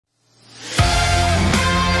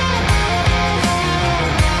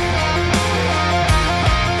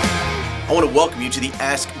welcome you to the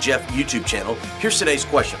Ask Jeff YouTube channel. Here's today's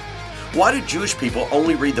question. Why do Jewish people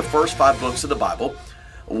only read the first 5 books of the Bible?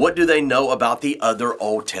 What do they know about the other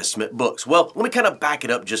Old Testament books? Well, let me kind of back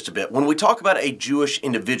it up just a bit. When we talk about a Jewish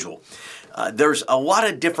individual, there's a lot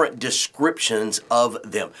of different descriptions of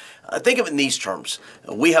them. Think of it in these terms.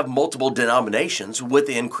 We have multiple denominations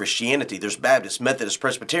within Christianity. There's Baptist, Methodist,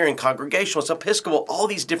 Presbyterian, Congregationalist, Episcopal, all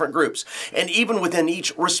these different groups. And even within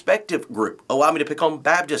each respective group, allow me to pick on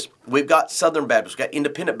Baptist. We've got Southern Baptist, we've got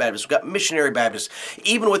Independent Baptist, we've got Missionary Baptist.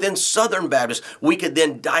 Even within Southern Baptist, we could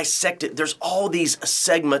then dissect it. There's all these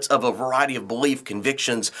segments of a variety of belief,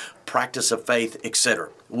 convictions, practice of faith,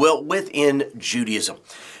 etc. Well, within Judaism,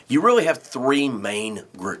 you really have 3 main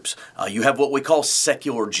groups. You have what we call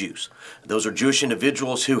secular Jews. Those are Jewish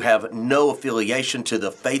individuals who have no affiliation to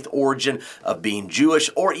the faith origin of being Jewish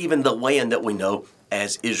or even the land that we know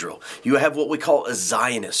as Israel. You have what we call a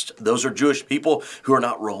Zionist. Those are Jewish people who are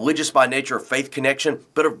not religious by nature or faith connection,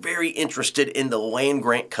 but are very interested in the land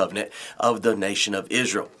grant covenant of the nation of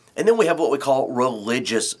Israel. And then we have what we call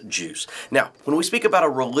religious Jews. Now, when we speak about a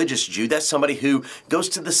religious Jew, that's somebody who goes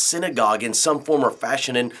to the synagogue in some form or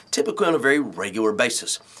fashion and typically on a very regular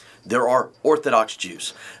basis. There are Orthodox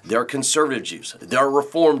Jews. There are conservative Jews. There are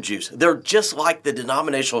Reformed Jews. They're just like the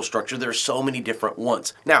denominational structure. There are so many different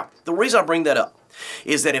ones. Now, the reason I bring that up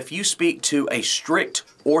is that if you speak to a strict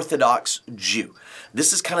Orthodox Jew,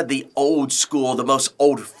 this is kind of the old school, the most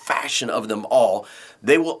old-fashioned of them all,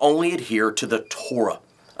 they will only adhere to the Torah.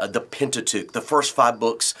 The Pentateuch, the first 5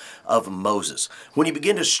 books of Moses. When you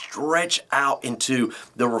begin to stretch out into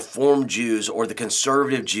the Reformed Jews or the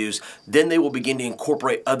conservative Jews, then they will begin to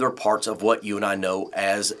incorporate other parts of what you and I know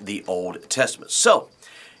as the Old Testament. So,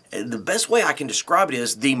 the best way I can describe it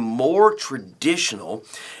is the more traditional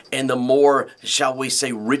and the more, shall we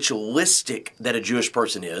say, ritualistic that a Jewish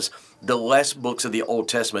person is, the less books of the Old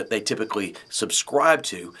Testament they typically subscribe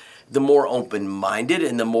to, the more open-minded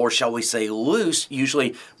and the more, shall we say, loose,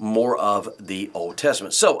 usually more of the Old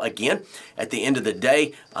Testament. So again, at the end of the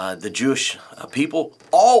day, the Jewish people,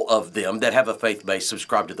 all of them that have a faith base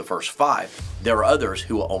subscribe to the first 5. There are others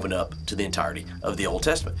who will open up to the entirety of the Old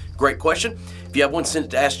Testament. Great question. If you have one, send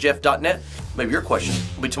it to AskJeff.net. Maybe your question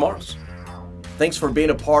will be tomorrow's. Thanks for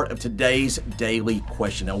being a part of today's daily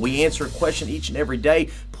question. Now, we answer a question each and every day.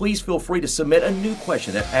 Please feel free to submit a new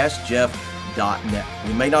question at AskJeff.net.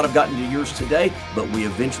 We may not have gotten to yours today, but we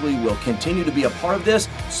eventually will continue to be a part of this.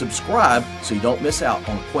 Subscribe so you don't miss out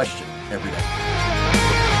on a question every day.